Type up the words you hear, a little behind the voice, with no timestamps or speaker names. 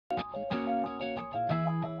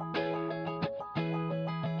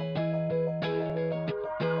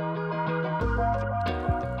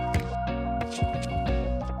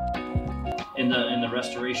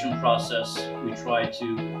restoration process, we tried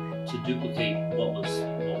to duplicate what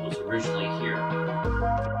was originally here.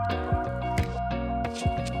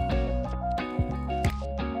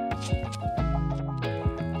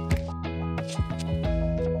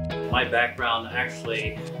 My background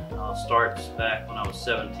actually starts back when I was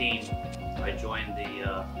 17. I joined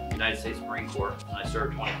the United States Marine Corps and I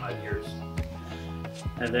served 25 years.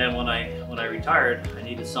 And then when I retired, I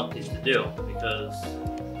needed something to do because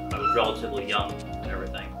I was relatively young and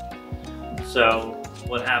everything. So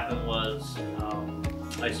what happened was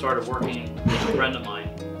I started working with a friend of mine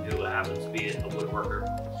who happens to be a woodworker,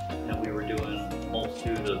 and we were doing a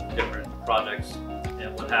multitude of different projects.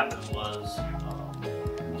 And what happened was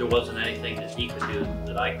there wasn't anything that he could do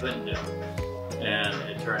that I couldn't do. And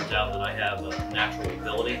it turns out that I have a natural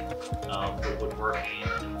ability for woodworking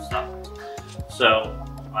and stuff. So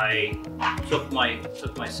I took my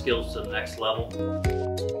skills to the next level.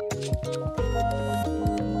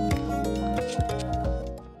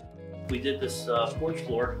 We did this porch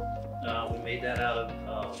floor. We made that out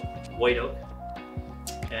of white oak,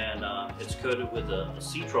 and it's coated with a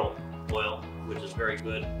citral oil, which is very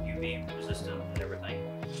good, UV resistant and everything.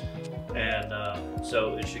 And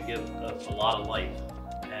so it should give a lot of light.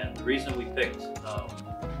 And the reason we picked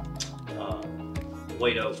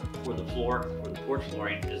white oak for the floor, for the porch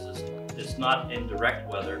flooring, is it's not in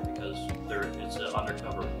direct weather because it's an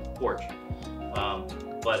undercover porch.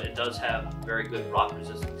 But it does have very good rock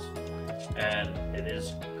resistance, and it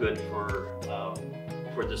is good for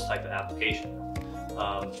this type of application.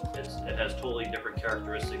 It has totally different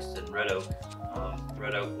characteristics than red oak.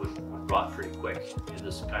 Red oak would rot pretty quick in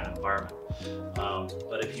this kind of environment.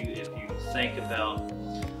 But if you think about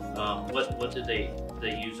what did they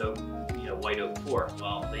use oak, white oak for?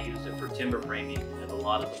 Well, they used it for timber framing in a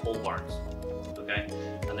lot of the pole barns. Okay,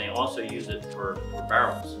 and they also use it for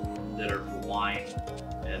barrels that are for wine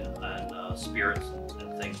and spirits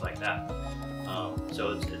and things like that.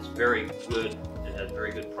 So it's very good. It has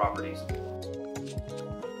very good properties.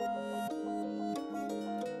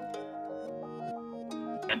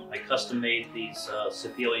 I custom made these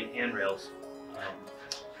Sicilian handrails,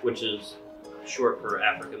 which is short for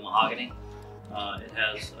African mahogany. It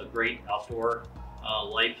has a great outdoor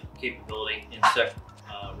life capability, insect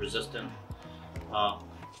resistant,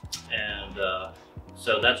 and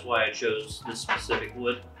so that's why I chose this specific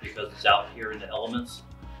wood, because it's out here in the elements,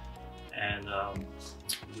 and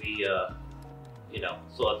we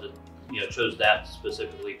thought that chose that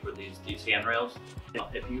specifically for these handrails.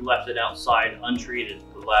 If you left it outside untreated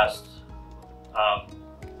the last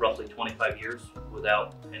roughly 25 years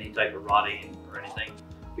without any type of rotting or anything,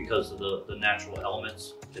 because of the natural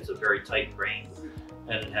elements, it's a very tight grain,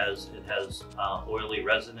 and it has oily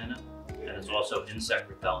resin in it, and it's also insect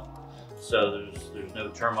repellent. So there's no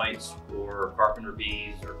termites or carpenter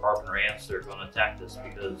bees or carpenter ants that are going to attack this,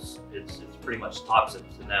 because it's pretty much toxic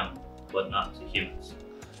to them, but not to humans.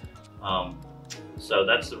 So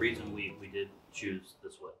that's the reason we did choose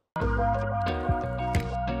this wood.